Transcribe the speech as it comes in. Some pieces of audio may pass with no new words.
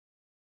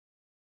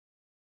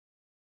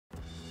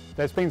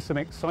There's been some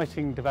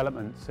exciting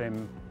developments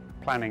in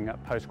planning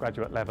at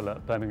postgraduate level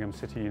at Birmingham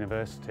City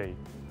University.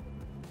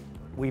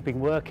 We've been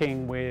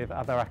working with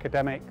other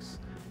academics,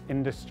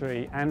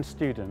 industry and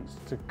students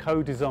to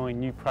co-design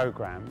new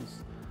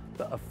programmes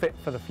that are fit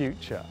for the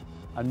future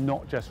and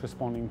not just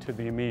responding to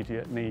the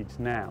immediate needs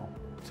now.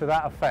 To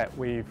that effect,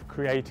 we've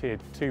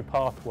created two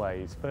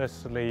pathways.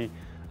 Firstly,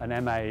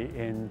 an MA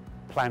in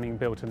Planning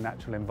Built and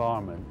Natural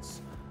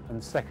Environments,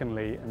 and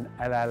secondly, an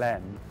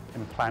LLM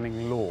in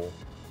Planning Law,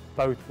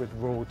 both with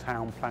Royal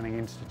Town Planning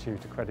Institute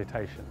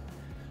accreditation.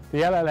 The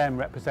LLM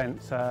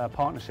represents a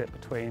partnership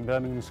between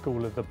Birmingham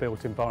School of the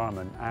Built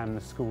Environment and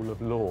the School of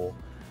Law,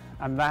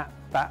 and that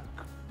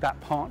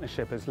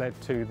partnership has led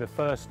to the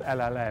first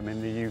LLM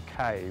in the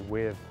UK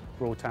with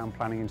Royal Town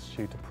Planning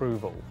Institute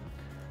approval.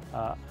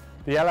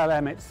 The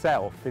LLM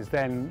itself is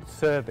then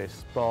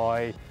serviced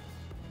by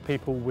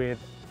people with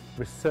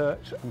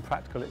research and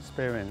practical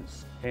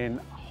experience in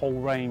a whole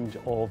range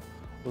of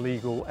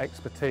legal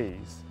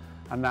expertise,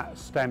 and that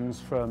stems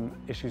from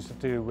issues to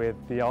do with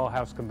the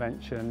Aarhus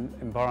Convention,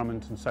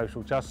 environment and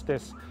social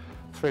justice,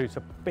 through to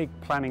big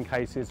planning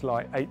cases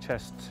like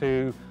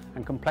HS2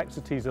 and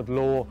complexities of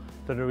law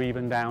that are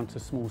even down to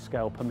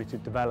small-scale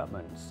permitted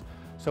developments.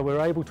 So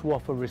we're able to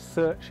offer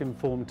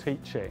research-informed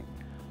teaching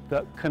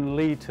that can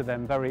lead to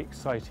them very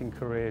exciting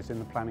careers in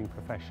the planning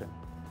profession.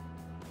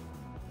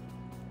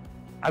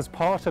 As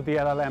part of the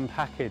LLM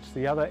package,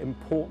 the other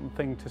important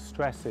thing to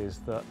stress is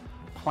that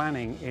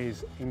planning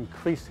is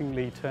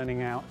increasingly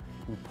turning out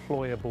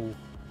employable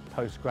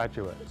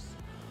postgraduates.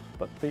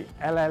 But the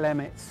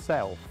LLM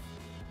itself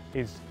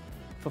is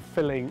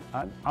fulfilling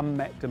an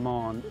unmet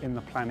demand in the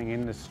planning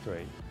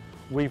industry.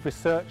 We've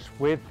researched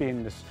with the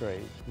industry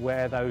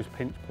where those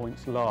pinch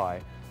points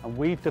lie, and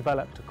we've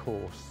developed a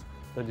course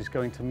that is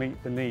going to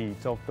meet the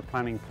needs of the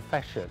planning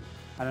profession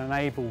and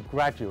enable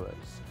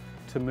graduates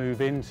to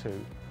move into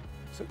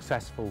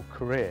successful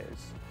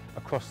careers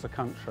across the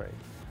country.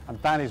 And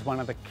that is one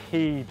of the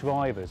key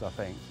drivers, I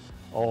think,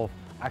 of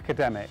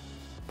academic,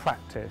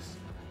 practice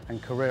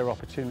and career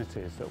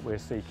opportunities that we're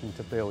seeking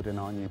to build in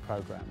our new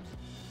programmes.